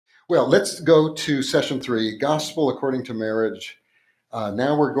Well, let's go to session 3, Gospel According to Marriage.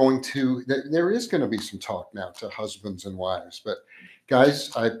 Now we're going to, there is going to be some talk now to husbands and wives. But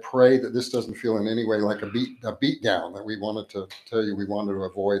guys, I pray that this doesn't feel in any way like a beat down that we wanted to tell you we wanted to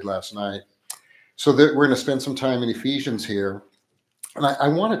avoid last night. So that we're going to spend some time in Ephesians here. And I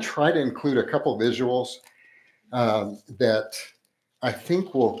want to try to include a couple visuals that I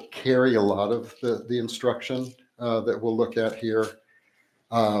think will carry a lot of the instruction that we'll look at here.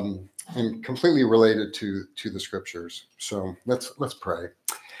 And completely related to the scriptures. So let's pray.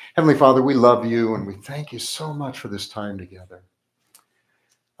 Heavenly Father, we love you and we thank you so much for this time together.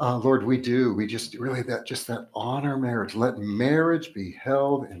 Lord, we do. We just really that honor marriage. Let marriage be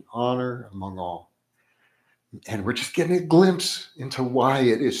held in honor among all. And we're just getting a glimpse into why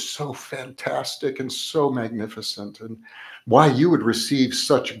it is so fantastic and so magnificent, and why you would receive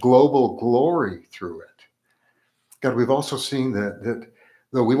such global glory through it. God, we've also seen that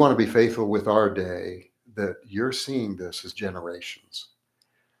though we want to be faithful with our day, that you're seeing this as generations.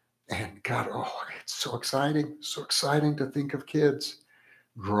 And God, it's so exciting to think of kids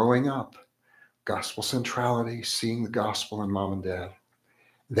growing up, gospel centrality, seeing the gospel in mom and dad,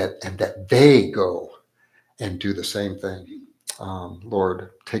 that they go and do the same thing. Lord,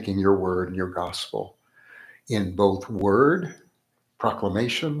 taking your word and your gospel in both word,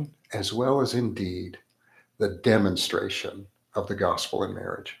 proclamation, as well as in deed, the demonstration of the gospel in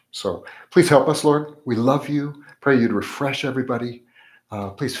marriage. So please help us, Lord. We love you. Pray you'd refresh everybody.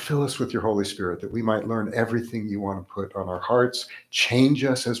 Please fill us with your Holy Spirit that we might learn everything you want to put on our hearts. Change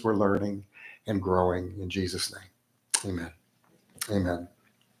us as we're learning and growing in Jesus' name. Amen. Amen.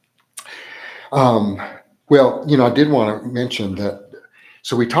 Well, I did want to mention that.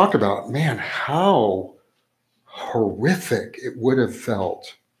 So we talked about, man, how horrific it would have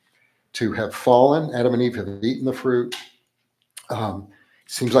felt to have fallen. Adam and Eve have eaten the fruit.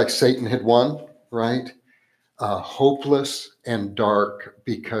 Seems like Satan had won, right? Hopeless and dark,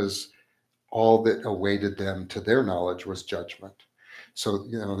 because all that awaited them, to their knowledge, was judgment. So,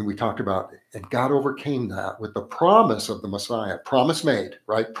 we talked about, and God overcame that with the promise of the Messiah. Promise made,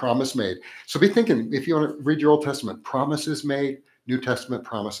 right? Promise made. So be thinking, if you want to read your Old Testament, promises made, New Testament,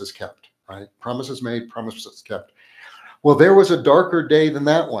 promises kept, right? Promises made, promises kept. Well, there was a darker day than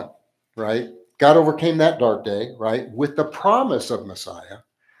that one, right? God overcame that dark day, right? With the promise of Messiah.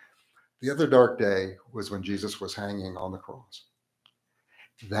 The other dark day was when Jesus was hanging on the cross.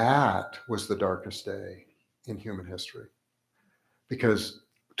 That was the darkest day in human history. Because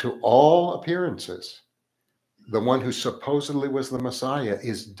to all appearances, the one who supposedly was the Messiah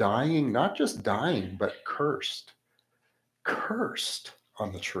is dying, not just dying, but cursed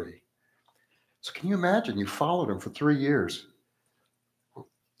on the tree. So can you imagine? You followed him for 3 years.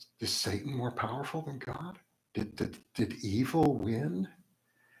 Is Satan more powerful than God? Did evil win?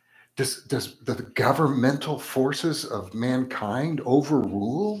 Does the governmental forces of mankind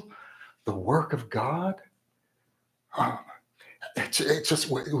overrule the work of God? It's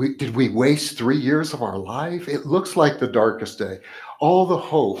just, did we waste 3 years of our life? It looks like the darkest day. All the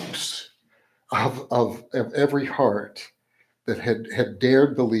hopes of every heart that had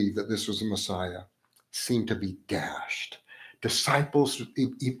dared believe that this was a Messiah seemed to be dashed. Disciples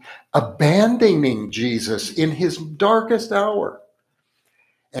abandoning Jesus in his darkest hour.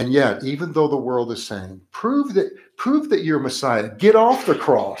 And yet, even though the world is saying, prove that you're Messiah, get off the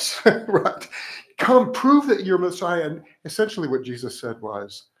cross, right? Come, prove that you're Messiah. And essentially what Jesus said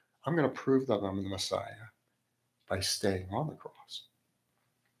was, I'm going to prove that I'm the Messiah by staying on the cross.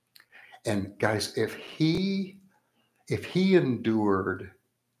 And guys, if he endured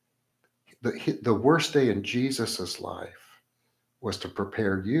the worst day in Jesus's life was to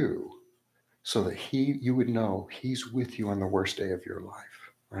prepare you so that you would know he's with you on the worst day of your life,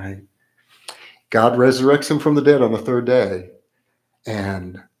 right? God resurrects him from the dead on the 3rd day.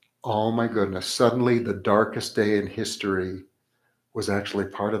 And oh my goodness, suddenly the darkest day in history was actually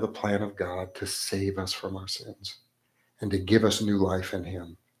part of the plan of God to save us from our sins and to give us new life in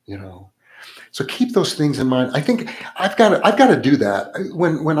him, So keep those things in mind. I think I've got to do that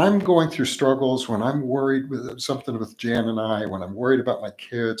when I'm going through struggles, when I'm worried with something with Jan and I, when I'm worried about my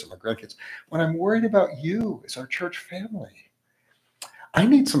kids and my grandkids, when I'm worried about you as our church family. I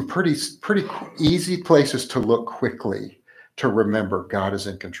need some pretty easy places to look quickly to remember God is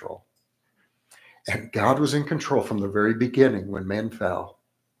in control. And God was in control from the very beginning when men fell.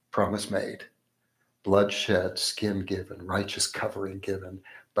 Promise made, blood shed, skin given, righteous covering given,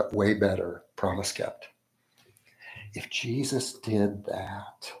 but way better, promise kept. If Jesus did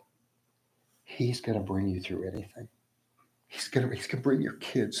that, he's going to bring you through anything. He's going to bring your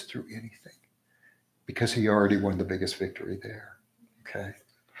kids through anything because he already won the biggest victory there. Okay.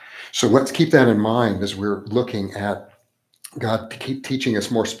 So let's keep that in mind as we're looking at God to keep teaching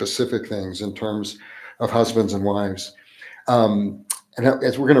us more specific things in terms of husbands and wives. And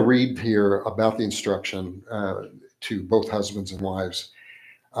as we're going to read here about the instruction to both husbands and wives,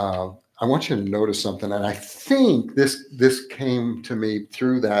 I want you to notice something. And I think this came to me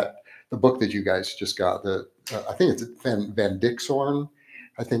through the book that you guys just got. I think it's Van Dixhoorn,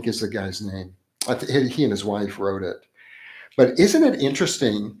 I think is the guy's name. He and his wife wrote it. But isn't it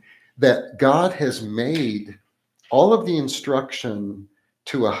interesting that God has made all of the instruction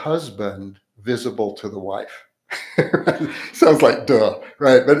to a husband visible to the wife? Sounds like duh,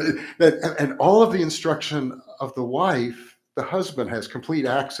 right? And all of the instruction of the wife, the husband has complete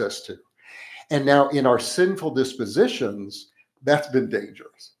access to. And now in our sinful dispositions, that's been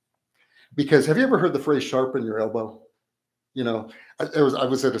dangerous. Because have you ever heard the phrase sharpen your elbow? You know, I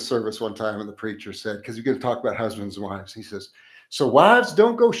was at a service one time and the preacher said, because you're going to talk about husbands and wives, he says, so wives,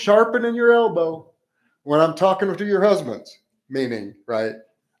 don't go sharpening your elbow when I'm talking to your husbands. Meaning, right?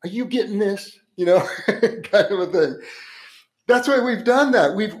 Are you getting this? You know, kind of a thing. That's why we've done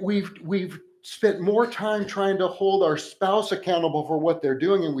that. We've spent more time trying to hold our spouse accountable for what they're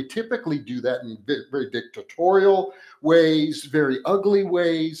doing, and we typically do that in very dictatorial ways, very ugly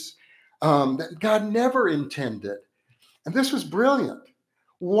ways that God never intended. And this was brilliant.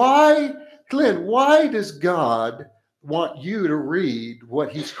 Why, Glenn, why does God want you to read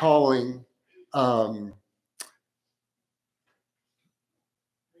what he's calling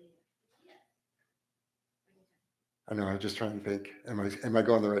I know, I'm just trying to think, am I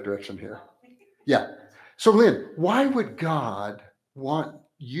going the right direction here? Yeah. So Lynn, why would God want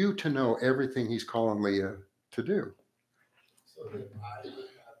you to know everything he's calling Leah to do? So that I would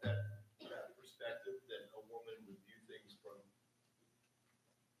have that perspective that a woman would view things from.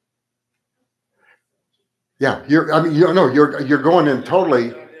 Yeah, you're going in totally.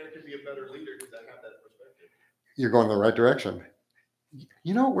 I could be a better leader because I have that perspective. You're going in the right direction.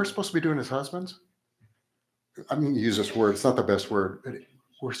 You know what we're supposed to be doing as husbands? I mean, use this word, it's not the best word, but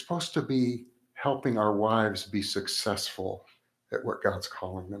we're supposed to be helping our wives be successful at what God's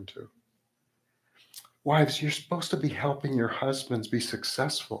calling them to. Wives, you're supposed to be helping your husbands be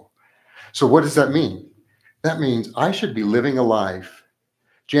successful. So what does that mean? That means I should be living a life.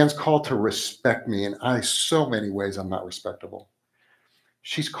 Jan's called to respect me, and so many ways I'm not respectable.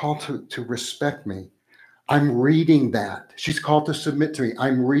 She's called to respect me. I'm reading that. She's called to submit to me.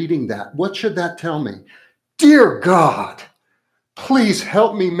 I'm reading that. What should that tell me? Dear God, please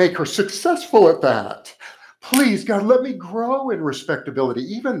help me make her successful at that. Please, God, let me grow in respectability,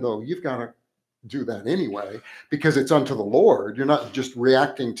 even though you've got to do that anyway, because it's unto the Lord. You're not just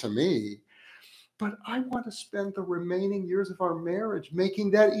reacting to me. But I want to spend the remaining years of our marriage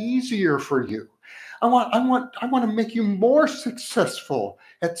making that easier for you. I want to make you more successful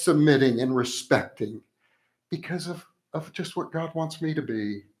at submitting and respecting because of just what God wants me to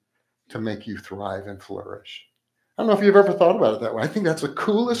be to make you thrive and flourish. I don't know if you've ever thought about it that way. I think that's the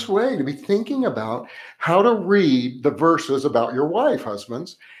coolest way to be thinking about how to read the verses about your wife,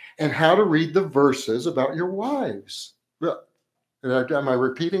 husbands, and how to read the verses about your wives. Am I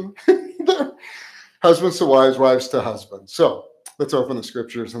repeating? Husbands to wives, wives to husbands. So let's open the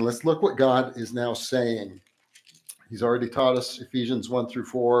scriptures and let's look what God is now saying. He's already taught us Ephesians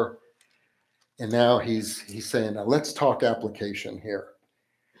 1-4. And now he's saying, now let's talk application here.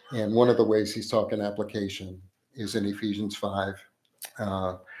 And one of the ways he's talking application is in Ephesians 5.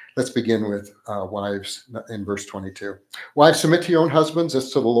 Let's begin with wives in verse 22. Wives, submit to your own husbands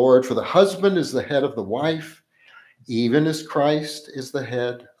as to the Lord, for the husband is the head of the wife, even as Christ is the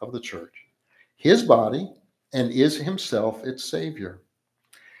head of the church, his body, and is himself its Savior.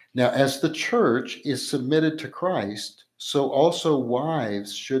 Now, as the church is submitted to Christ, so also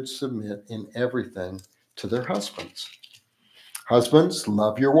wives should submit in everything to their husbands. Husbands,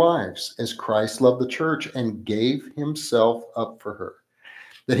 love your wives as Christ loved the church and gave himself up for her,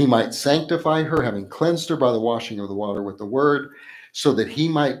 that he might sanctify her, having cleansed her by the washing of the water with the word, so that he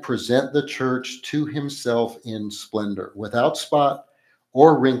might present the church to himself in splendor, without spot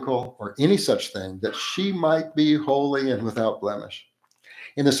or wrinkle or any such thing, that she might be holy and without blemish.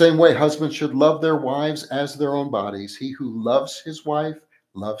 In the same way, husbands should love their wives as their own bodies. He who loves his wife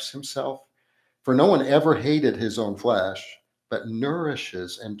loves himself. For no one ever hated his own flesh, but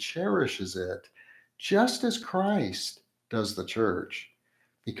nourishes and cherishes it, just as Christ does the church,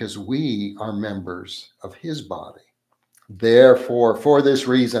 because we are members of his body. Therefore, for this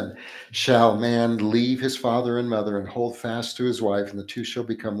reason, shall man leave his father and mother and hold fast to his wife, and the two shall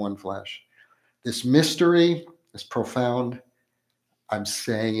become one flesh. This mystery is profound. I'm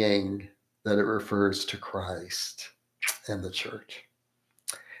saying that it refers to Christ and the church.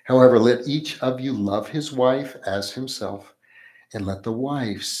 However, let each of you love his wife as himself, and let the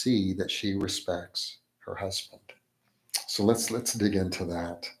wife see that she respects her husband. So let's dig into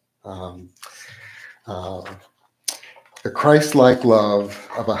that. Um, uh, the Christ-like love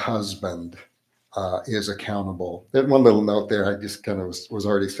of a husband is accountable. That one little note there, I just kind of was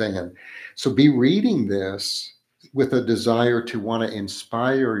already saying. So be reading this with a desire to want to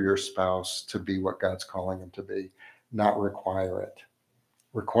inspire your spouse to be what God's calling them to be, not require it.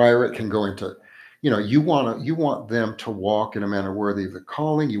 Require it can go into, you want them to walk in a manner worthy of the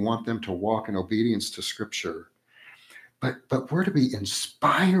calling. You want them to walk in obedience to Scripture. But we're to be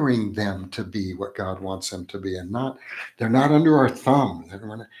inspiring them to be what God wants them to be, and they're not under our thumb.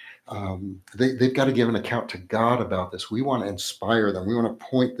 They've got to give an account to God about this. We want to inspire them. We want to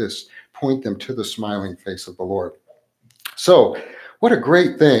point them to the smiling face of the Lord. So what a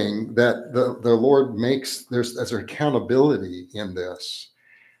great thing that the Lord makes there's accountability in this.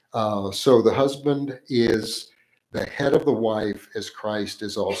 So the husband is the head of the wife as Christ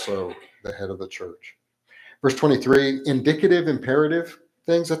is also the head of the church. Verse 23, indicative, imperative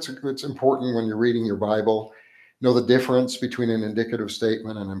things. It's important when you're reading your Bible. Know the difference between an indicative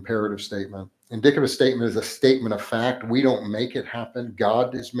statement and an imperative statement. Indicative statement is a statement of fact. We don't make it happen.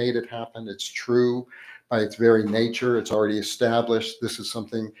 God has made it happen. It's true by its very nature. It's already established. This is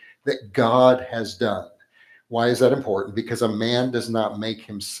something that God has done. Why is that important? Because a man does not make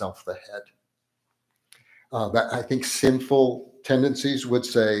himself the head. That I think sinful tendencies would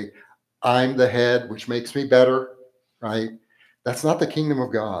say, I'm the head, which makes me better, right? That's not the kingdom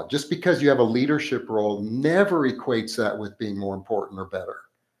of God. Just because you have a leadership role never equates that with being more important or better,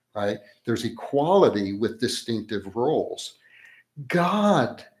 right? There's equality with distinctive roles.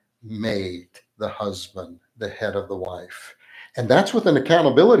 God made the husband the head of the wife. And that's with an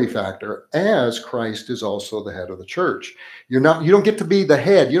accountability factor, as Christ is also the head of the church. You don't get to be the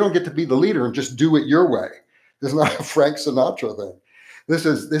head. You don't get to be the leader and just do it your way. This is not a Frank Sinatra thing. This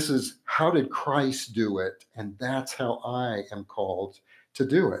is how did Christ do it? And that's how I am called to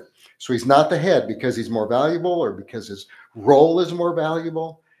do it. So he's not the head because he's more valuable or because his role is more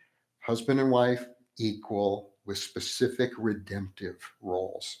valuable. Husband and wife equal with specific redemptive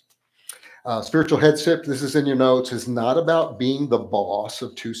roles. Spiritual headship, this is in your notes, is not about being the boss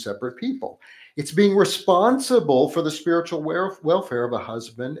of two separate people. It's being responsible for the spiritual welfare of a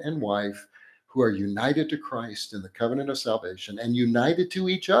husband and wife who are united to Christ in the covenant of salvation and united to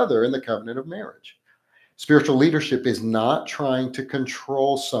each other in the covenant of marriage. Spiritual leadership is not trying to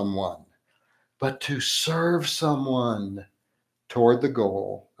control someone, but to serve someone toward the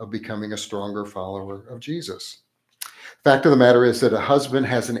goal of becoming a stronger follower of Jesus. Fact of the matter is that a husband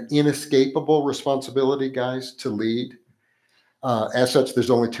has an inescapable responsibility, guys, to lead. As such, there's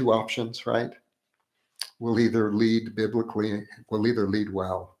only two options, right? We'll either lead biblically, we'll either lead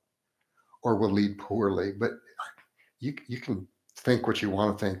well, or we'll lead poorly. But you can think what you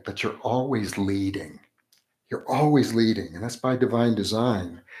want to think, but you're always leading. You're always leading, and that's by divine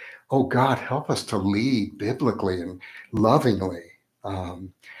design. Oh, God, help us to lead biblically and lovingly.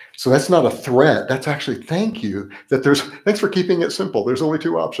 So that's not a threat. That's actually thanks for keeping it simple. There's only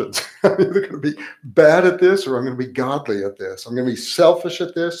two options. I'm either going to be bad at this or I'm going to be godly at this. I'm going to be selfish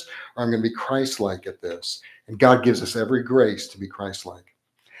at this or I'm going to be Christ-like at this. And God gives us every grace to be Christ-like.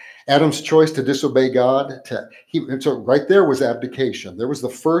 Adam's choice to disobey God, so right there was abdication. There was the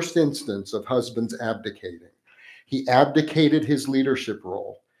first instance of husbands abdicating. He abdicated his leadership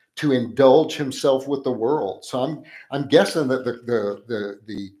role to indulge himself with the world. So I'm guessing that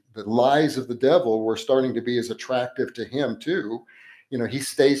the lies of the devil were starting to be as attractive to him too. He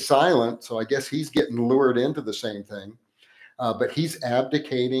stays silent, so I guess he's getting lured into the same thing. But he's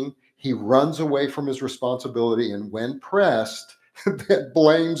abdicating. He runs away from his responsibility, and when pressed, that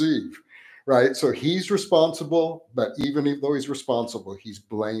blames Eve, right? So he's responsible, but even though he's responsible, he's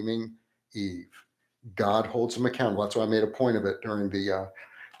blaming Eve. God holds him accountable. That's why I made a point of it during the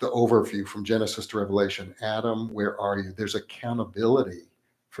overview from Genesis to Revelation. Adam, where are you? There's accountability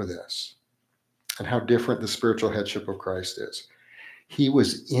for this, and how different the spiritual headship of Christ is. He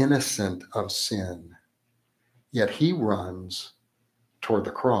was innocent of sin, yet he runs toward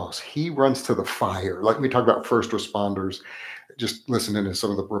the cross. He runs to the fire. Like we talk about first responders, just listening to some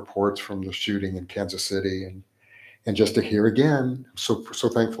of the reports from the shooting in Kansas City, and just to hear again, I'm so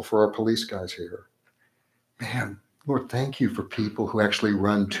thankful for our police guys here. Man, Lord, thank you for people who actually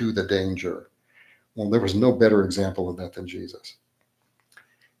run to the danger. Well, there was no better example of that than Jesus.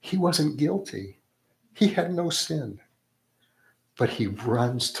 He wasn't guilty. He had no sin, but he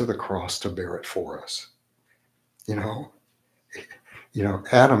runs to the cross to bear it for us.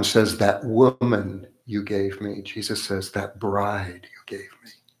 Adam says, that woman you gave me. Jesus says, that bride you gave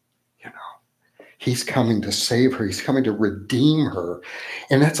me. He's coming to save her. He's coming to redeem her.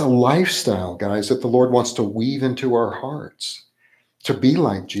 And that's a lifestyle, guys, that the Lord wants to weave into our hearts, to be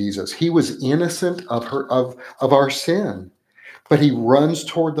like Jesus. He was innocent of our sin, but he runs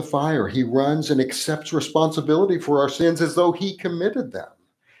toward the fire. He runs and accepts responsibility for our sins as though he committed them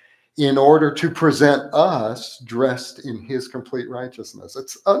in order to present us dressed in his complete righteousness.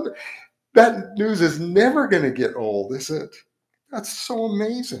 That news is never going to get old, is it? That's so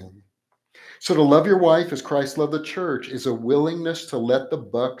amazing. So to love your wife as Christ loved the church is a willingness to let the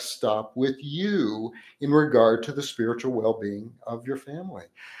buck stop with you in regard to the spiritual well-being of your family.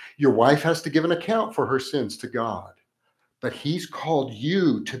 Your wife has to give an account for her sins to God, but he's called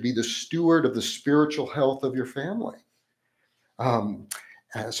you to be the steward of the spiritual health of your family.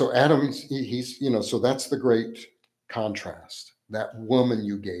 So Adam, so that's the great contrast. That woman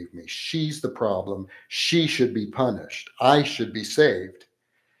you gave me, she's the problem. She should be punished. I should be saved.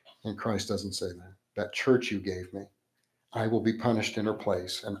 And Christ doesn't say that. That church you gave me, I will be punished in her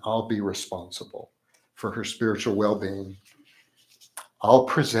place, and I'll be responsible for her spiritual well-being. I'll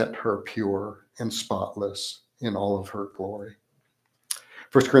present her pure and spotless in all of her glory.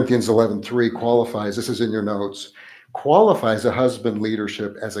 1 Corinthians 11:3 qualifies, this is in your notes, qualifies a husband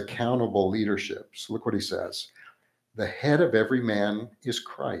leadership as accountable leadership. So look what he says. The head of every man is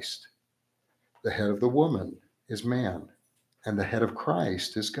Christ. The head of the woman is man. And the head of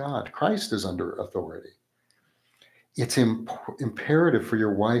Christ is God. Christ is under authority. It's imperative for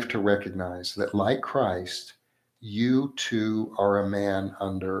your wife to recognize that, like Christ, you too are a man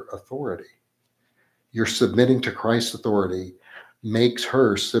under authority. Your submitting to Christ's authority makes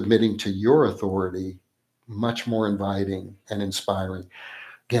her submitting to your authority much more inviting and inspiring.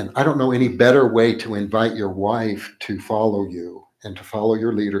 Again, I don't know any better way to invite your wife to follow you and to follow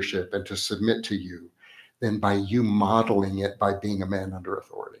your leadership and to submit to you than by you modeling it by being a man under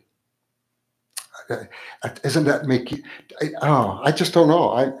authority. Doesn't that make you? I just don't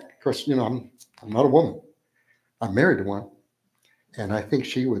know. Of course, I'm not a woman. I'm married to one, and I think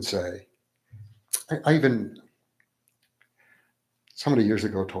she would say. Somebody years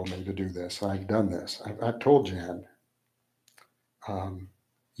ago told me to do this. I've done this. I've told Jan,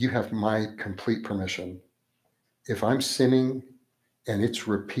 you have my complete permission. If I'm sinning and it's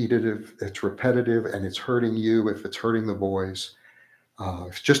repetitive, and it's hurting you, if it's hurting the boys,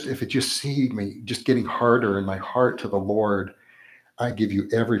 if it just see me just getting harder in my heart to the Lord, I give you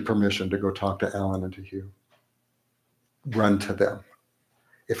every permission to go talk to Alan and to Hugh. Run to them.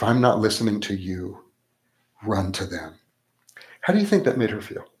 If I'm not listening to you, run to them. How do you think that made her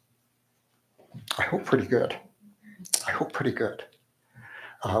feel? I hope pretty good.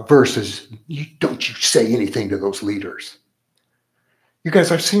 Versus, don't you say anything to those leaders. You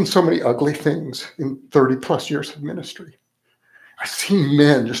guys, I've seen so many ugly things in 30 plus years of ministry. I've seen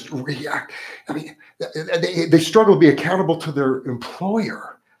men just react. I mean, they struggle to be accountable to their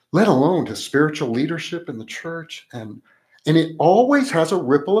employer, let alone to spiritual leadership in the church. And it always has a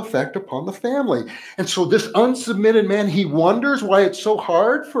ripple effect upon the family. And so this unsubmitted man, he wonders why it's so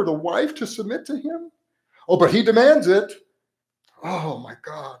hard for the wife to submit to him. Oh, but he demands it. Oh my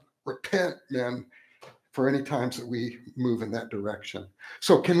God, repent, men, for any times that we move in that direction.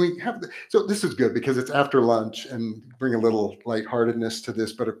 So can we have, so this is good because it's after lunch and bring a little lightheartedness to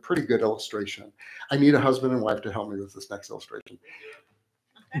this, but a pretty good illustration. I need a husband and wife to help me with this next illustration.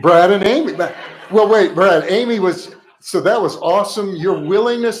 Brad and Amy. Well, wait, Brad, Amy was, so that was awesome. Your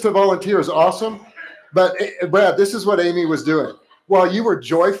willingness to volunteer is awesome. But Brad, this is what Amy was doing. While you were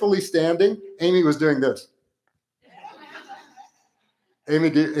joyfully standing, Amy was doing this.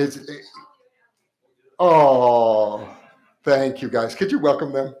 Amy oh, thank you guys. Could you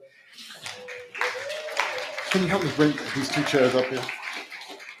welcome them? Can you help me bring these two chairs up here?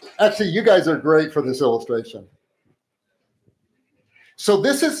 Actually, you guys are great for this illustration. So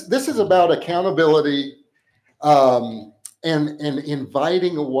this is about accountability and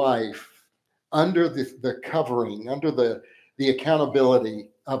inviting a wife under the covering, under the accountability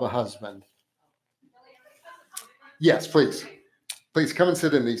of a husband. Yes, please. Please come and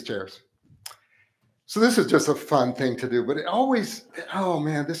sit in these chairs. So this is just a fun thing to do, but it always, oh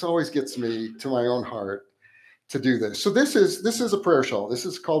man, this always gets me to my own heart to do this. So this is a prayer shawl. This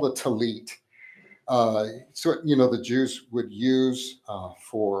is called a talit. So, the Jews would use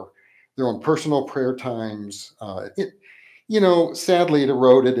for their own personal prayer times. Sadly, it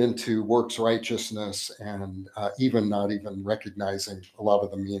eroded into works righteousness and not even recognizing a lot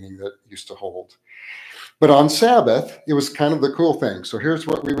of the meaning that it used to hold. But on Sabbath, it was kind of the cool thing. So here's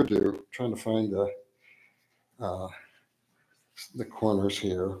what we would do. I'm trying to find the corners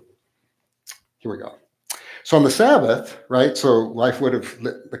here. Here we go. So on the Sabbath, right? So wife would have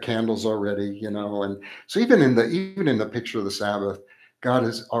lit the candles already, and so even in the picture of the Sabbath, God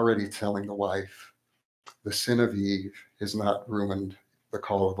is already telling the wife, the sin of Eve has not ruined the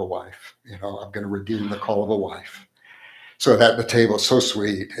call of a wife. I'm going to redeem the call of a wife. So at the table, it's so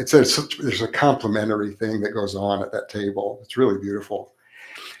sweet. There's a complimentary thing that goes on at that table. It's really beautiful.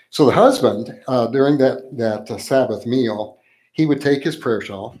 So the husband, during that Sabbath meal, he would take his prayer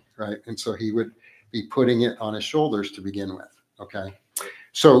shawl, right? And so he would be putting it on his shoulders to begin with, okay?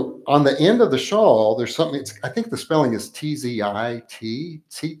 So on the end of the shawl, there's something, I think the spelling is T-Z-I-T,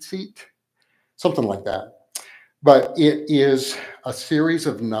 tzitzit, something like that. But it is a series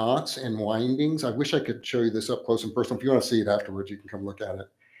of knots and windings. I wish I could show you this up close and personal. If you want to see it afterwards, you can come look at it.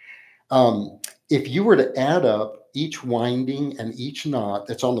 If you were to add up each winding and each knot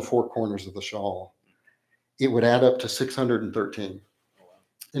that's on the four corners of the shawl, it would add up to 613.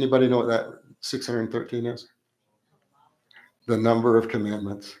 Anybody know what that 613 is? The number of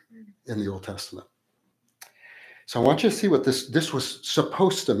commandments in the Old Testament. So I want you to see what this was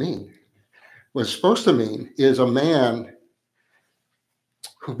supposed to mean. What it's supposed to mean is a man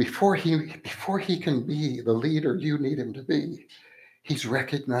who before he can be the leader you need him to be, he's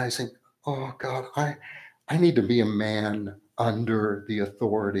recognizing, oh God, I need to be a man under the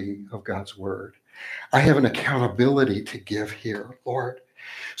authority of God's word. I have an accountability to give here, Lord.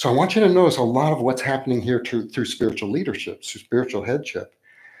 So I want you to notice a lot of what's happening here through spiritual leadership, through spiritual headship.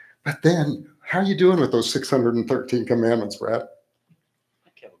 But then, how are you doing with those 613 commandments, Brad? I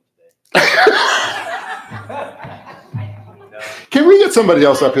kept them today. Can we get somebody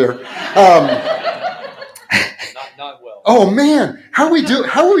else up here? Not well. Oh man, how are we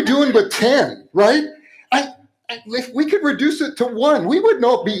doing with 10? Right? If we could reduce it to 1, we would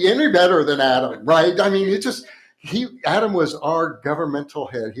not be any better than Adam, right? I mean, Adam was our governmental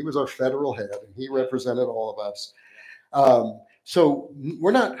head. He was our federal head, and he represented all of us. So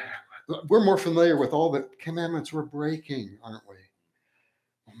we're more familiar with all the commandments we're breaking, aren't we?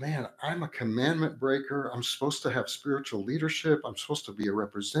 Oh, man, I'm a commandment breaker. I'm supposed to have spiritual leadership. I'm supposed to be a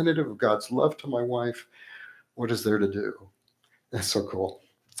representative of God's love to my wife. What is there to do? That's so cool.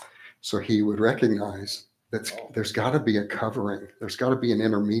 So he would recognize that there's got to be a covering. There's got to be an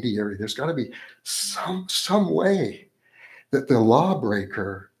intermediary. There's got to be some way that the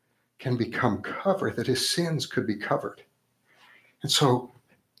lawbreaker can become covered, that his sins could be covered. And so,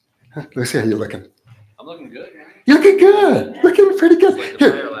 let's see how you're looking. I'm looking good, man. You're looking good. Looking pretty good. Like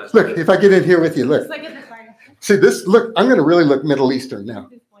Here, look, if I get in here with you, look. It's like at the fire. See this, look, I'm going to really look Middle Eastern now.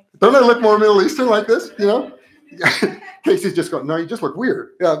 Don't I look more Middle Eastern like this, Casey's just going, no, you just look weird.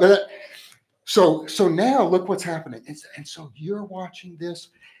 Yeah, but so now look what's happening. And so you're watching this.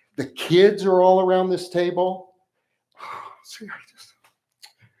 The kids are all around this table. See,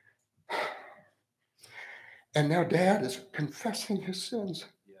 and now dad is confessing his sins.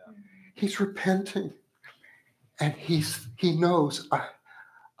 Yeah. He's repenting. And he knows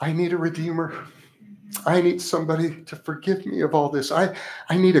I need a redeemer. I need somebody to forgive me of all this. I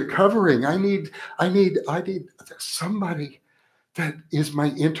need a covering. I need somebody that is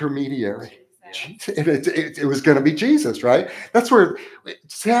my intermediary. It was going to be Jesus, right? That's where,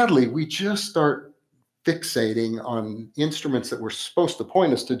 sadly, we just start fixating on instruments that were supposed to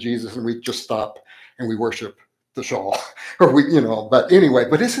point us to Jesus, and we just stop and we worship the shawl, or But anyway,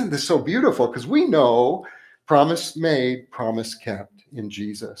 but isn't this so beautiful? Because we know promise made, promise kept in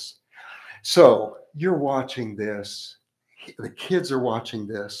Jesus. So you're watching this. The kids are watching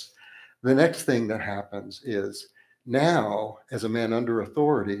this. The next thing that happens is now, as a man under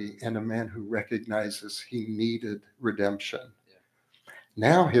authority and a man who recognizes he needed redemption,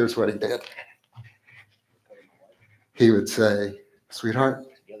 now here's what he did. He would say, sweetheart,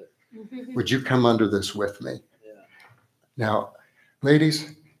 would you come under this with me? Yeah. Now,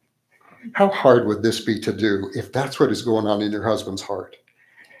 ladies, how hard would this be to do if that's what is going on in your husband's heart?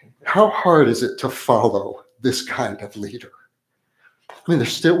 How hard is it to follow this kind of leader? I mean,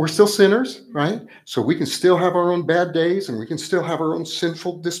 we're still sinners, right? So we can still have our own bad days, and we can still have our own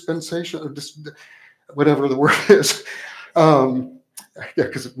sinful dispensation, or whatever the word is.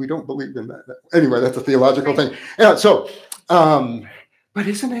 Because we don't believe in that. Anyway, that's a theological thing. Yeah. So, but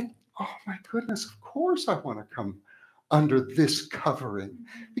isn't it? Oh my goodness! Of course, I want to come under this covering,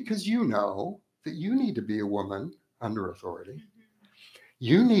 because you know that you need to be a woman under authority.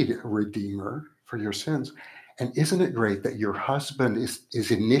 You need a redeemer for your sins. And isn't it great that your husband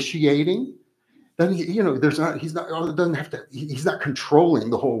is initiating? Then he's not controlling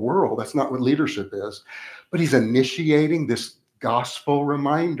the whole world. That's not what leadership is. But he's initiating this gospel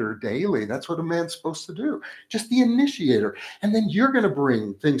reminder daily. That's what a man's supposed to do. Just the initiator. And then you're going to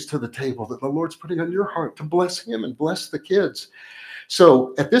bring things to the table that the Lord's putting on your heart to bless him and bless the kids.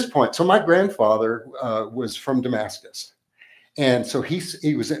 So at this point, so my grandfather was from Damascus. And so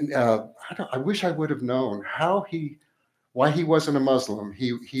he was in, I wish I would have known why he wasn't a Muslim.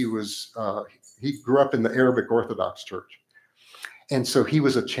 He grew up in the Arabic Orthodox Church. And so he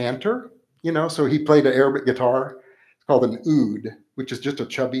was a chanter, so he played an Arabic guitar. It's called an oud, which is just a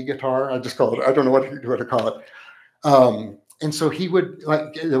chubby guitar. I don't know what to call it. And so he would,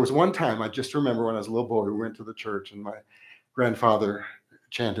 there was one time, I just remember when I was a little boy, we went to the church and my grandfather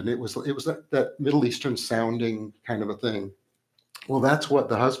chanted. It was that Middle Eastern sounding kind of a thing. Well, that's what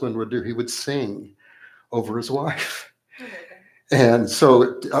the husband would do. He would sing over his wife. And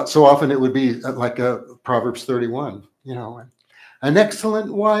so often it would be like a Proverbs 31, an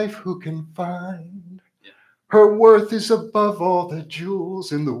excellent wife who can find her worth is above all the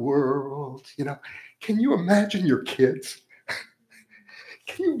jewels in the world. Can you imagine your kids?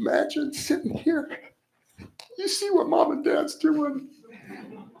 Can you imagine sitting here? You see what mom and dad's doing?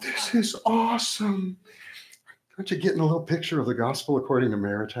 This is awesome. Aren't you getting a little picture of the gospel according to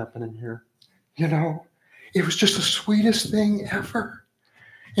marriage happening here? It was just the sweetest thing ever.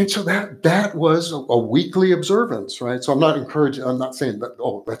 And so that was a weekly observance, right? So I'm not saying that,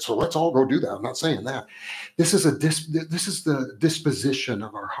 let's all go do that. I'm not saying that. This is the disposition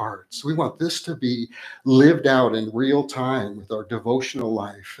of our hearts. We want this to be lived out in real time with our devotional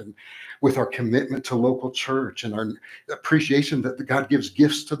life and with our commitment to local church and our appreciation that God gives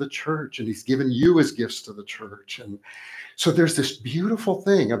gifts to the church and he's given you as gifts to the church. And so there's this beautiful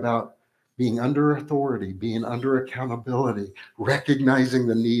thing about being under authority, being under accountability, recognizing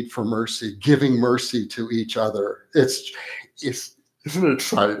the need for mercy, giving mercy to each other. Isn't it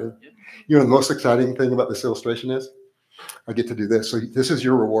exciting? The most exciting thing about this illustration is I get to do this. So this is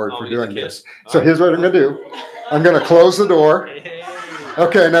your reward for doing this. So here's what I'm going to do. I'm going to close the door.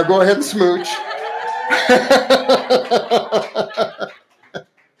 Okay, now go ahead and smooch.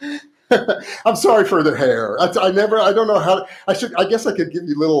 I'm sorry for the hair. I don't know how. I guess I could give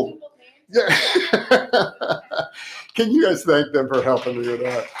you little. Yeah. Can you guys thank them for helping me with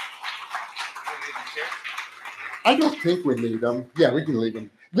that? I don't think we need them. Yeah, we can leave them.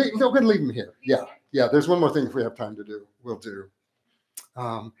 No, we're going to leave them here. Yeah. There's one more thing if we have time to do. We'll do.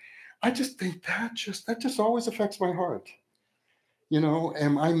 I just think that just always affects my heart.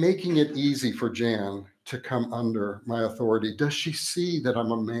 Am I making it easy for Jan to come under my authority? Does she see that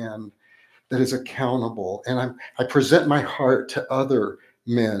I'm a man that is accountable? And I present my heart to other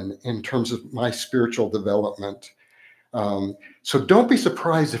men in terms of my spiritual development. So don't be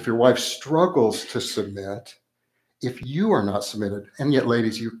surprised if your wife struggles to submit if you are not submitted. And yet,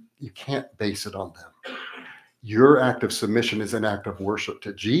 ladies, you can't base it on them. Your act of submission is an act of worship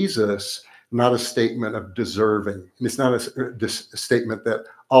to Jesus, not a statement of deserving. And it's not a statement that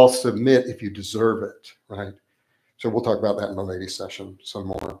I'll submit if you deserve it, right? So we'll talk about that in the ladies' session some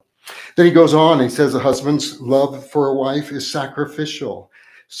more. Then he goes on, and he says a husband's love for a wife is sacrificial.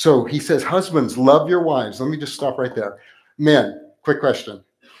 So he says, husbands, love your wives. Let me just stop right there. Men, quick question.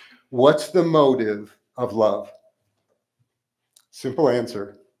 What's the motive of love? Simple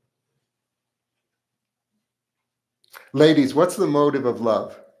answer. Ladies, what's the motive of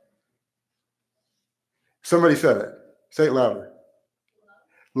love? Somebody said it. Say it louder.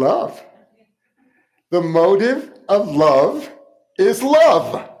 Love. The motive of love is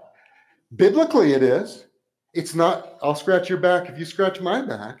love. Biblically, it is. It's not, I'll scratch your back if you scratch my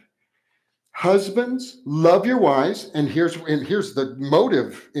back. Husbands, love your wives. And here's the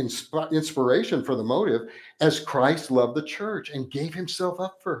motive, inspiration for the motive, as Christ loved the church and gave himself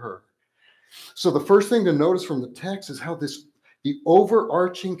up for her. So the first thing to notice from the text is how the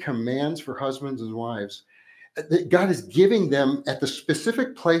overarching commands for husbands and wives, that God is giving them at the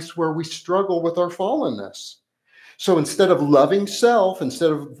specific place where we struggle with our fallenness. So instead of loving self,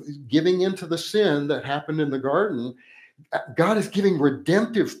 instead of giving into the sin that happened in the garden, God is giving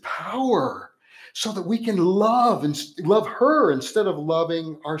redemptive power so that we can love her instead of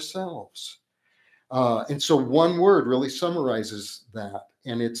loving ourselves. And so one word really summarizes that,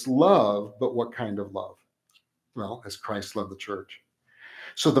 and it's love, but what kind of love? Well, as Christ loved the church.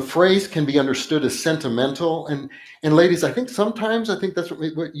 So the phrase can be understood as sentimental. And ladies, I think that's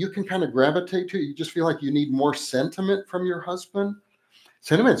what you can kind of gravitate to. You just feel like you need more sentiment from your husband.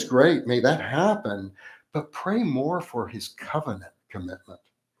 Sentiment's great. May that happen. But pray more for his covenant commitment.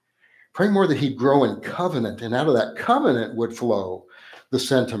 Pray more that he'd grow in covenant. And out of that covenant would flow the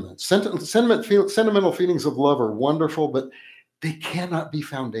sentiment. Sentimental feelings of love are wonderful, but they cannot be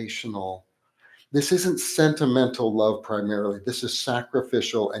foundational. This isn't sentimental love primarily. This is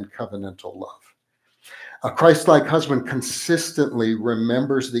sacrificial and covenantal love. A Christ-like husband consistently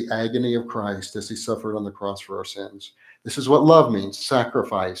remembers the agony of Christ as he suffered on the cross for our sins. This is what love means: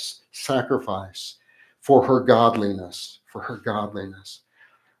 sacrifice, sacrifice for her godliness, for her godliness.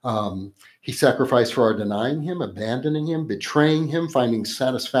 He sacrificed for our denying him, abandoning him, betraying him, finding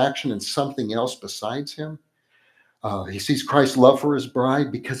satisfaction in something else besides him. He sees Christ's love for his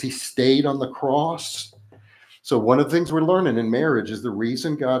bride because he stayed on the cross. So one of the things we're learning in marriage is the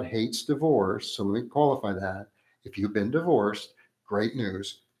reason God hates divorce. So let me qualify that. If you've been divorced, great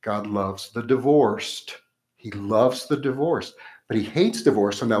news. God loves the divorced. He loves the divorced, but he hates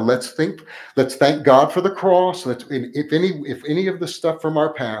divorce. So now let's thank God for the cross. If any of the stuff from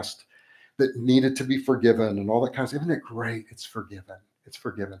our past that needed to be forgiven and all that kind of stuff, isn't it great? It's forgiven. It's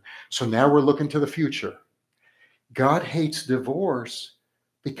forgiven. So now we're looking to the future. God hates divorce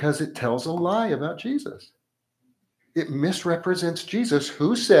because it tells a lie about Jesus. It misrepresents Jesus,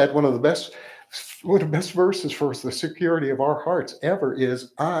 who said one of the best verses for the security of our hearts ever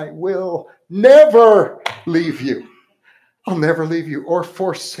is, I will never leave you. I'll never leave you or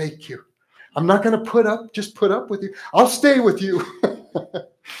forsake you. I'm not going to put up with you. I'll stay with you.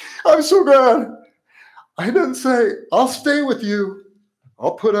 I'm so glad. I didn't say, I'll stay with you.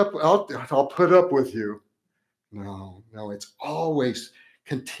 I'll put up with you. No, it's always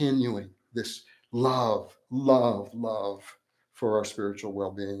continuing this love for our spiritual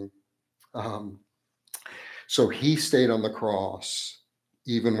well-being. So he stayed on the cross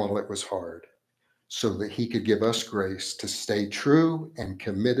even while it was hard, so that he could give us grace to stay true and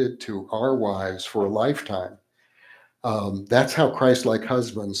committed to our wives for a lifetime. That's how Christ-like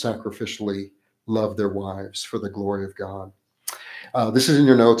husbands sacrificially love their wives for the glory of God. This is in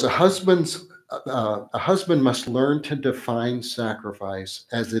your notes. A husband must learn to define sacrifice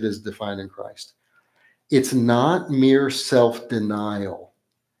as it is defined in Christ. It's not mere self-denial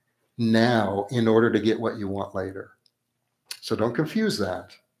now in order to get what you want later. So don't confuse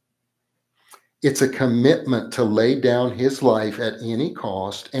that. It's a commitment to lay down his life at any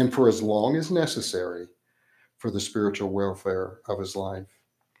cost and for as long as necessary for the spiritual welfare of his life.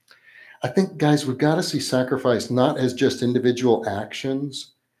 I think, guys, we've got to see sacrifice not as just individual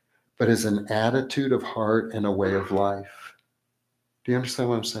actions, but as an attitude of heart and a way of life. Do you understand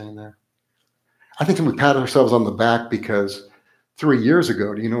what I'm saying there? I think we pat ourselves on the back because 3 years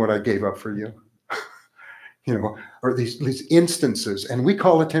ago, do you know what I gave up for you? Or these instances, and we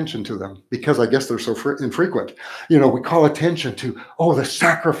call attention to them because I guess they're so infrequent. We call attention to, the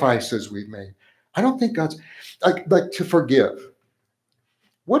sacrifices we've made. I don't think God's like to forgive.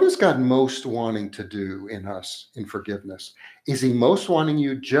 What is God most wanting to do in us in forgiveness? Is he most wanting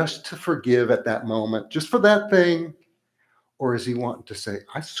you just to forgive at that moment, just for that thing? Or is he wanting to say,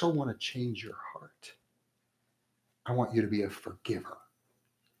 I so want to change your heart. I want you to be a forgiver.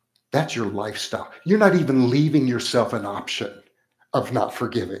 That's your lifestyle. You're not even leaving yourself an option of not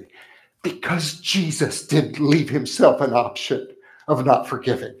forgiving because Jesus didn't leave himself an option of not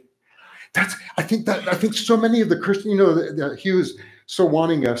forgiving. I think so many of the Christian, Hughes so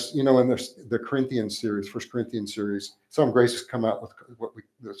wanting us, in the Corinthians series, 1 Corinthians series, Some Grace has come out with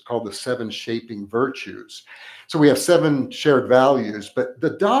what's called the 7 shaping virtues. So we have 7 shared values, but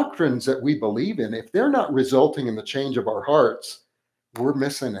the doctrines that we believe in, if they're not resulting in the change of our hearts, we're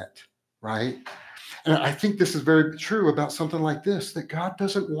missing it, right? And I think this is very true about something like this, that God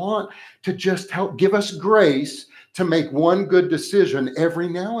doesn't want to just help give us grace to make one good decision every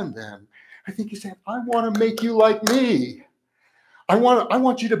now and then. I think he's saying, I want to make you like me. I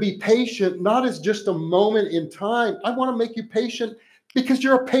want you to be patient, not as just a moment in time. I want to make you patient because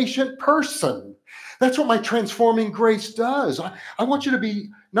you're a patient person. That's what my transforming grace does. I want you to be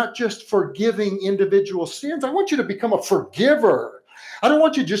not just forgiving individual sins. I want you to become a forgiver. I don't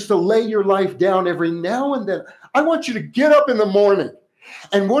want you just to lay your life down every now and then. I want you to get up in the morning.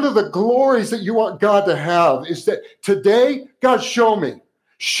 And one of the glories that you want God to have is that today, God, show me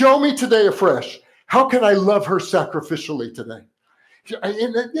today afresh. How can I love her sacrificially today?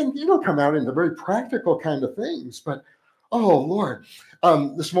 And you don't come out into very practical kind of things, but oh Lord,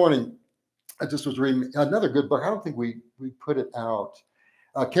 this morning I just was reading another good book. I don't think we put it out.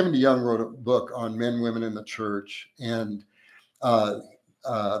 Kevin DeYoung wrote a book on men, women in the church, and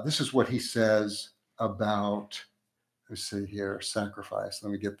this is what he says about. Let's see here, sacrifice.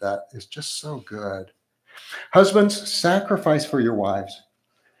 Let me get that. It's just so good. Husbands, sacrifice for your wives.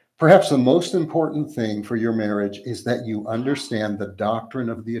 Perhaps the most important thing for your marriage is that you understand the doctrine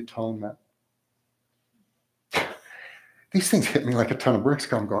of the atonement. These things hit me like a ton of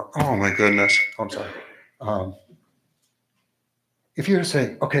bricks. I'm going, oh my goodness. I'm sorry. If you're to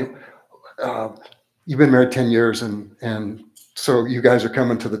say, okay, you've been married 10 years and so you guys are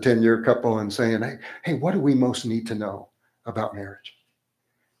coming to the 10-year couple and saying, hey, what do we most need to know about marriage?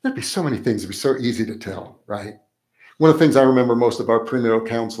 There'd be so many things. It'd be so easy to tell, right? One of the things I remember most of our prenatal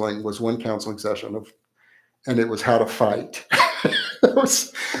counseling was one counseling session and it was how to fight.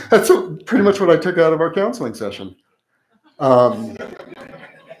 That's pretty much what I took out of our counseling session. How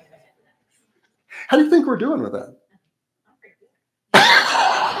do you think we're doing with that?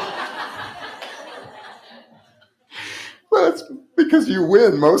 Well, it's because you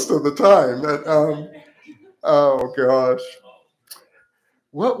win most of the time. Oh gosh.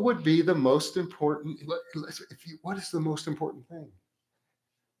 What would be the most important? What is the most important thing?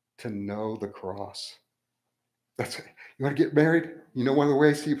 To know the cross. That's it. You want to get married? You know one of the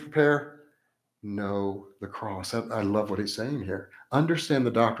ways you prepare? Know the cross. I love what he's saying here. Understand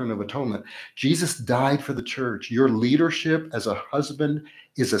the doctrine of atonement. Jesus died for the church. Your leadership as a husband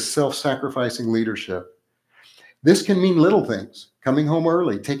is a self-sacrificing leadership. This can mean little things: coming home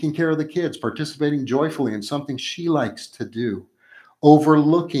early, taking care of the kids, participating joyfully in something she likes to do,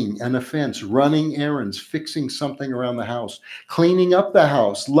 overlooking an offense, running errands, fixing something around the house, cleaning up the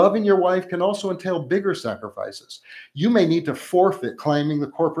house. Loving your wife can also entail bigger sacrifices. You may need to forfeit climbing the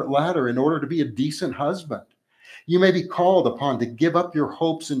corporate ladder in order to be a decent husband. You may be called upon to give up your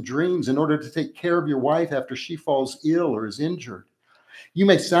hopes and dreams in order to take care of your wife after she falls ill or is injured. You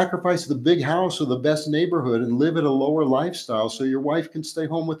may sacrifice the big house or the best neighborhood and live at a lower lifestyle so your wife can stay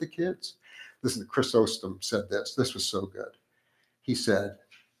home with the kids. Listen, Chrysostom said this. This was so good. He said,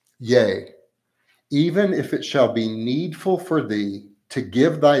 yea, even if it shall be needful for thee to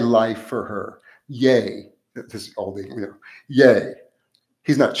give thy life for her, yea, this is all the, yea.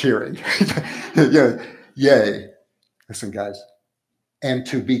 He's not cheering. Yea. Listen, guys, and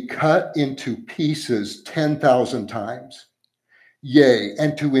to be cut into pieces 10,000 times. Yea,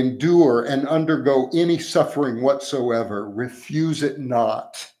 and to endure and undergo any suffering whatsoever, refuse it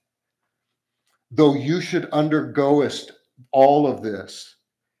not. Though you should undergoest all of this,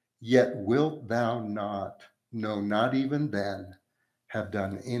 yet wilt thou not, no, not even then, have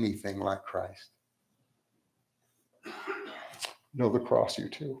done anything like Christ. Know the cross, you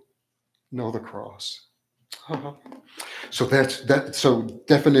two. Know the cross. So that's that. So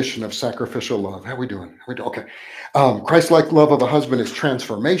definition of sacrificial love. How are we doing? Okay. Christ-like love of a husband is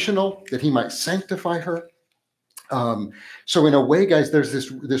transformational, that he might sanctify her. So in a way, guys, there's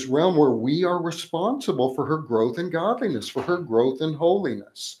this realm where we are responsible for her growth in godliness, for her growth in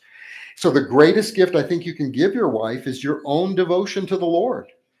holiness. So the greatest gift I think you can give your wife is your own devotion to the Lord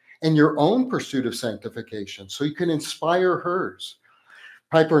and your own pursuit of sanctification, so you can inspire hers.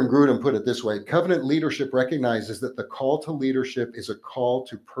 Piper and Grudem put it this way: covenant leadership recognizes that the call to leadership is a call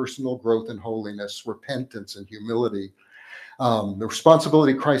to personal growth in holiness, repentance, and humility. The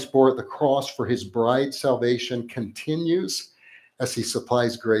responsibility Christ bore at the cross for his bride's salvation continues as he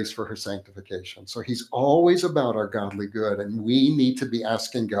supplies grace for her sanctification. So he's always about our godly good, and we need to be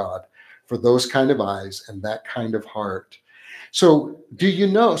asking God for those kind of eyes and that kind of heart. So do you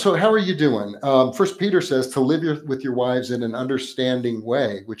know, so how are you doing? First Peter says to live with your wives in an understanding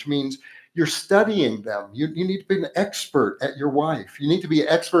way, which means you're studying them. You need to be an expert at your wife. You need to be an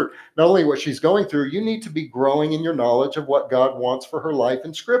expert, not only what she's going through, you need to be growing in your knowledge of what God wants for her life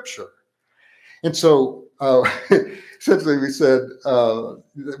in Scripture. And so essentially we said,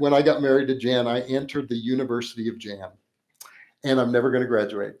 when I got married to Jan, I entered the University of Jan, and I'm never going to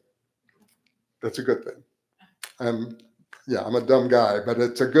graduate. That's a good thing. I'm a dumb guy, but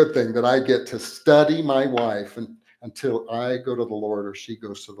it's a good thing that I get to study my wife until I go to the Lord or she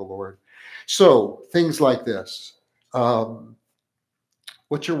goes to the Lord. So things like this.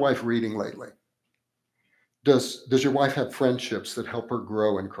 What's your wife reading lately? Does your wife have friendships that help her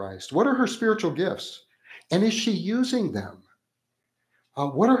grow in Christ? What are her spiritual gifts? And is she using them?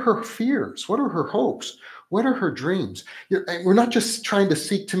 What are her fears? What are her hopes? What are her dreams? We're not just trying to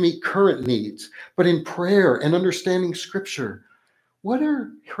seek to meet current needs, but in prayer and understanding Scripture, what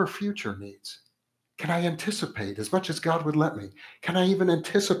are her future needs? Can I anticipate as much as God would let me? Can I even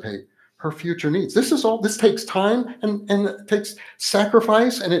anticipate her future needs? This takes time and it takes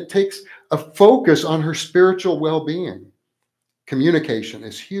sacrifice, and it takes a focus on her spiritual well-being. Communication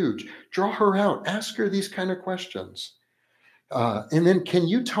is huge. Draw her out. Ask her these kind of questions. And then can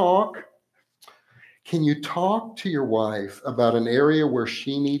you talk to your wife about an area where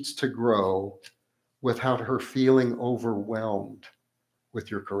she needs to grow without her feeling overwhelmed with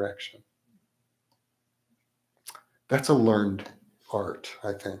your correction? That's a learned art,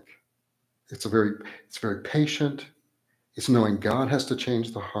 I think. It's very patient. It's knowing God has to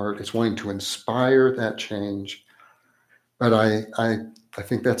change the heart. It's wanting to inspire that change. But I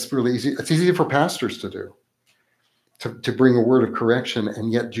think that's really easy. It's easy for pastors to do, to bring a word of correction,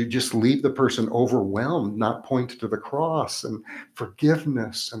 and yet you just leave the person overwhelmed, not point to the cross and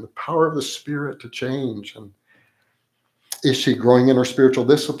forgiveness and the power of the Spirit to change. And is she growing in her spiritual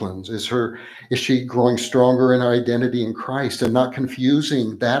disciplines? Is she growing stronger in her identity in Christ and not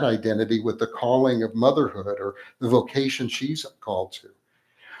confusing that identity with the calling of motherhood or the vocation she's called to?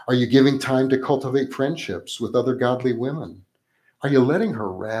 Are you giving time to cultivate friendships with other godly women? Are you letting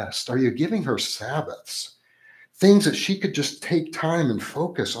her rest? Are you giving her Sabbaths? Things that she could just take time and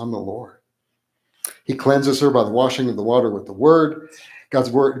focus on the Lord. He cleanses her by the washing of the water with the word.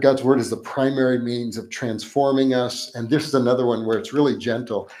 God's word is the primary means of transforming us. And this is another one where it's really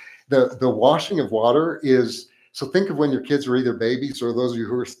gentle. The washing of water is, so think of when your kids are either babies or those of you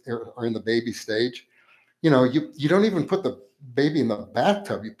who are in the baby stage. You know, you don't even put the baby in the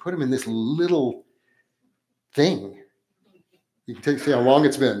bathtub. You put him in this little thing. You can see how long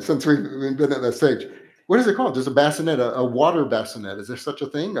it's been since we've been at that stage. What is it called? There's a bassinet, a water bassinet. Is there such a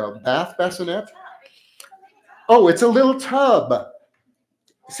thing? A bath bassinet? Oh, it's a little tub.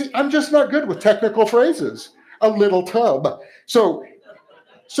 See, I'm just not good with technical phrases. A little tub. So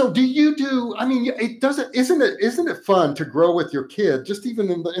do you do, I mean, isn't it fun to grow with your kid, just even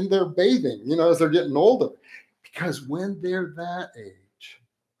in their bathing, you know, as they're getting older? Because when they're that age,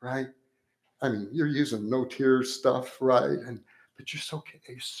 right? I mean, you're using no tears stuff, right? But you're so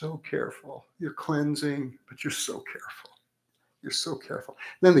careful. You're cleansing, but you're so careful. You're so careful.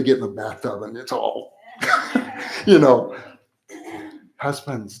 Then they get in the bathtub and it's all, you know.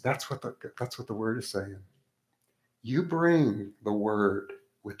 Husbands, that's what the word is saying. You bring the word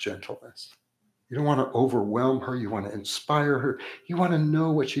with gentleness. You don't want to overwhelm her. You want to inspire her. You want to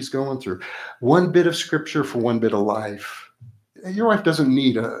know what she's going through. One bit of scripture for one bit of life. Your wife doesn't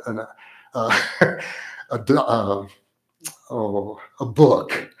need a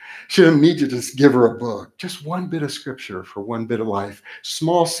book. She doesn't need you to just give her a book. Just one bit of scripture for one bit of life.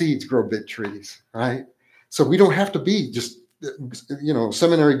 Small seeds grow big trees, right? So we don't have to be just, you know,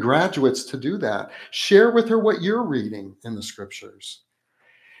 seminary graduates to do that. Share with her what you're reading in the scriptures.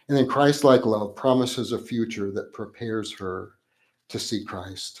 And then Christ-like love promises a future that prepares her to see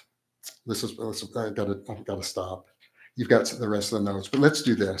Christ. I've got to stop. You've got the rest of the notes, but let's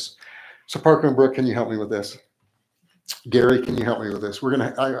do this. So Parker and Brooke, can you help me with this? Gary, can you help me with this? You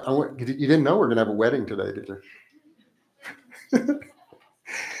didn't know we're gonna have a wedding today, did you?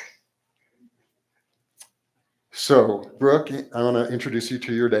 So, Brooke, I want to introduce you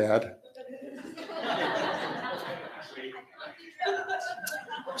to your dad.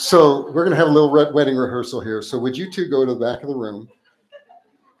 So we're going to have a little wedding rehearsal here. So would you two go to the back of the room?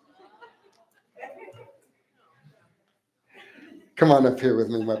 Come on up here with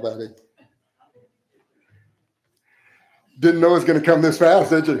me, my buddy. Didn't know it was going to come this fast,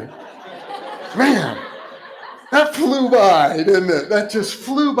 did you? Man, that flew by, didn't it? That just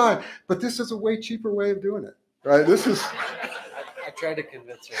flew by. But this is a way cheaper way of doing it, right? This is... I tried to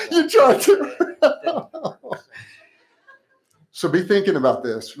convince her. You tried to. So be thinking about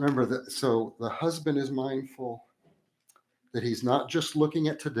this. Remember that. So the husband is mindful that he's not just looking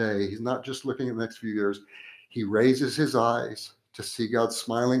at today. He's not just looking at the next few years. He raises his eyes to see God's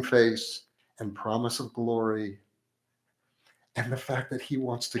smiling face and promise of glory. And the fact that he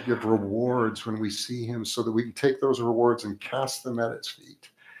wants to give rewards when we see him so that we can take those rewards and cast them at his feet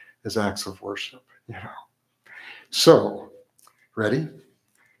as acts of worship, you know. So, ready?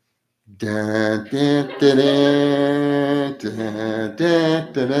 Dun, dun, dun, dun, dun,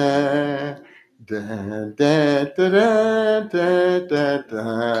 dun, dun, dun, dun, dun, dun, dun,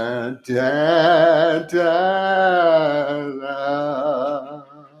 dun, dun, dun, dun.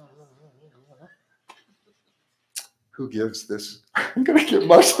 Who gives this? I'm going to get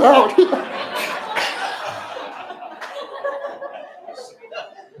mushed out.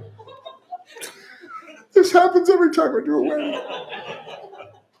 This happens every time I do a wedding.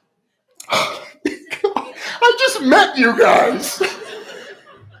 I just met you guys.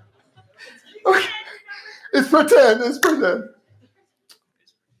 Okay. It's pretend.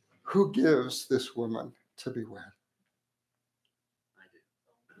 Who gives this woman to be wed? I do.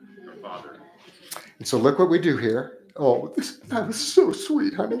 Her father. And so look what we do here. Oh, that was so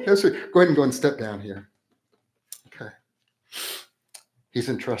sweet, honey. Go ahead and step down here. Okay. He's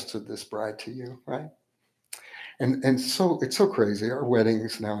entrusted this bride to you, right? And so it's so crazy. Our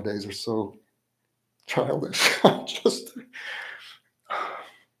weddings nowadays are so childish.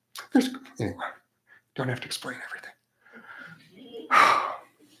 Anyway, don't have to explain everything.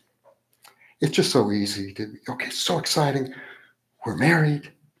 It's just so easy to be, okay, so exciting. We're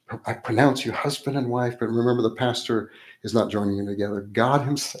married. I pronounce you husband and wife, but remember the pastor is not joining you together. God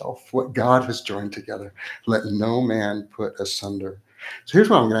himself, what God has joined together, let no man put asunder. So here's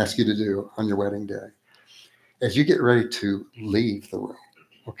what I'm going to ask you to do on your wedding day. As you get ready to leave the room,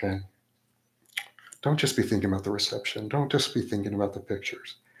 okay, don't just be thinking about the reception. Don't just be thinking about the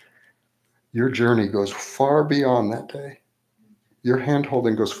pictures. Your journey goes far beyond that day. Your hand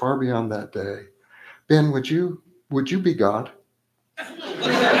holding goes far beyond that day. Ben, would you be God?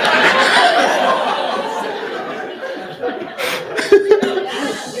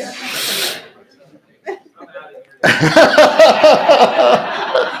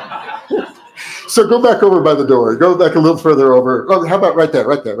 So go back over by the door. Go back a little further over. Oh, how about right there,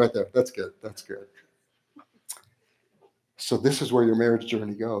 right there, right there? That's good. That's good. So this is where your marriage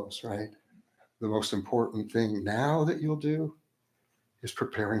journey goes, right? The most important thing now that you'll do is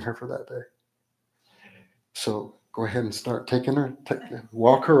preparing her for that day. So go ahead and start taking her,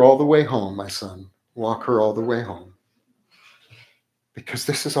 walk her all the way home, my son. Walk her all the way home. Because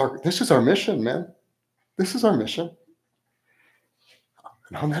this is our mission, man. This is our mission.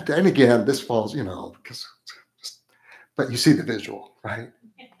 And on that day, and again, this falls, but you see the visual, right?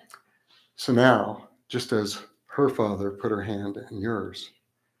 So now, just as her father put her hand in yours,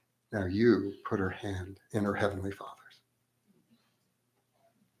 now you put her hand in her heavenly Father's.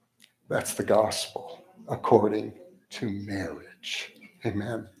 That's the gospel according to marriage.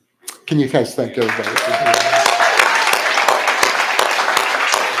 Amen. Can you guys thank everybody for doing that?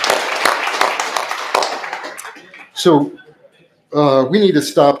 So we need to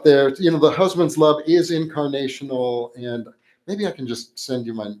stop there. The husband's love is incarnational, and maybe I can just send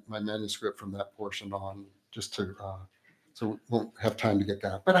you my manuscript from that portion on, just to so we won't have time to get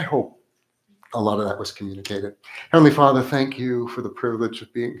that. But I hope a lot of that was communicated. Heavenly Father, thank you for the privilege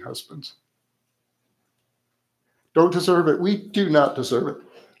of being husbands. Don't deserve it. We do not deserve it.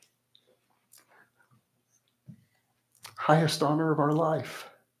 Highest honor of our life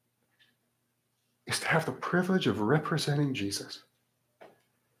is to have the privilege of representing Jesus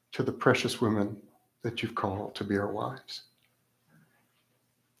to the precious women that you've called to be our wives.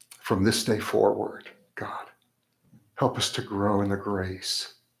 From this day forward, God, help us to grow in the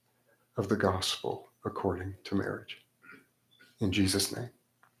grace of the gospel according to marriage. In Jesus' name,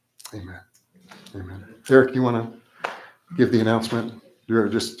 amen. Amen. Eric, you want to give the announcement? You're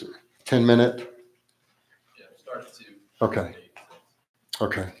just 10-minute. Yeah, start at 2. Okay.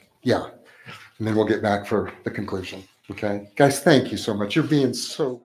 Okay. Yeah. And then we'll get back for the conclusion. Okay. Guys, thank you so much. You're being so